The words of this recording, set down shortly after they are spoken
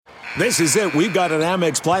This is it. We've got an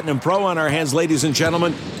Amex Platinum Pro on our hands, ladies and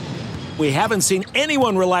gentlemen. We haven't seen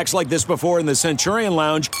anyone relax like this before in the Centurion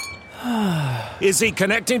Lounge. Is he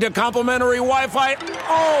connecting to complimentary Wi-Fi?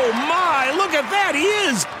 Oh, my. Look at that. He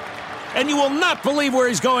is. And you will not believe where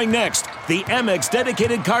he's going next. The Amex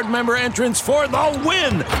dedicated card member entrance for the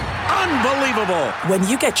win. Unbelievable. When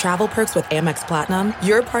you get travel perks with Amex Platinum,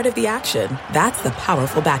 you're part of the action. That's the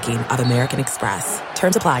powerful backing of American Express.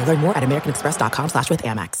 Terms apply. Learn more at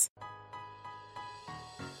americanexpress.com/withAmex.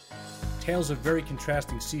 Tales of very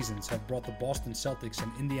contrasting seasons have brought the Boston Celtics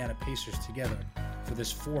and Indiana Pacers together for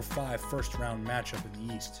this 4-5 first-round matchup in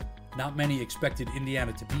the East. Not many expected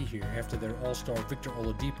Indiana to be here after their all-star Victor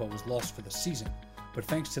Oladipo was lost for the season, but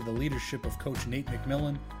thanks to the leadership of coach Nate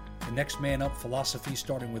McMillan, the next man up philosophy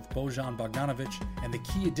starting with Bojan Bogdanovic, and the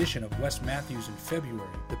key addition of Wes Matthews in February,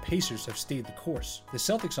 the Pacers have stayed the course. The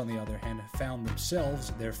Celtics, on the other hand, have found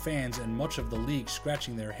themselves, their fans, and much of the league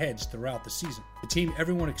scratching their heads throughout the season. The team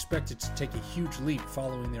everyone expected to take a huge leap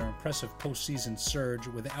following their impressive postseason surge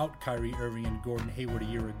without Kyrie Irving and Gordon Hayward a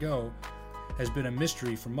year ago has been a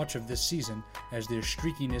mystery for much of this season, as their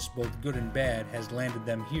streakiness, both good and bad, has landed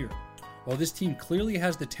them here. While this team clearly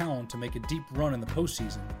has the talent to make a deep run in the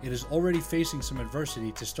postseason, it is already facing some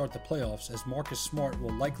adversity to start the playoffs, as Marcus Smart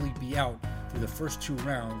will likely be out through the first 2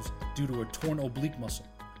 rounds due to a torn oblique muscle.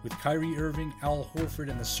 With Kyrie Irving, Al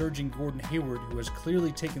Horford, and the surging Gordon Hayward, who has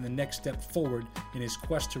clearly taken the next step forward in his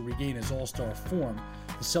quest to regain his all-star form,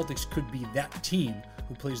 the Celtics could be that team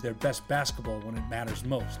who plays their best basketball when it matters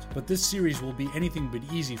most. But this series will be anything but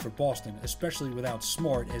easy for Boston, especially without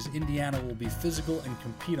Smart, as Indiana will be physical and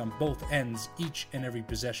compete on both ends each and every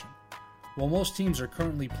possession. While most teams are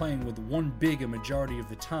currently playing with one big a majority of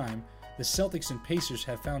the time, the Celtics and Pacers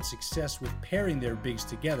have found success with pairing their bigs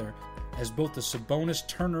together, as both the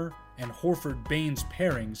Sabonis-Turner and Horford-Baines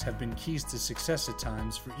pairings have been keys to success at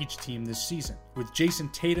times for each team this season. With Jason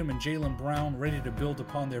Tatum and Jaylen Brown ready to build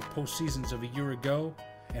upon their postseasons of a year ago,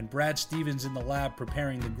 and Brad Stevens in the lab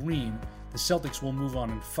preparing the green, the Celtics will move on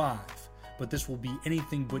in 5, but this will be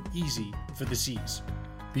anything but easy for the C's.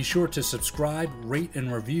 Be sure to subscribe, rate,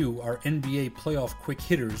 and review our NBA Playoff Quick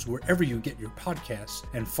Hitters wherever you get your podcasts,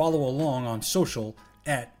 and follow along on social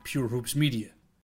at Pure Hoops Media.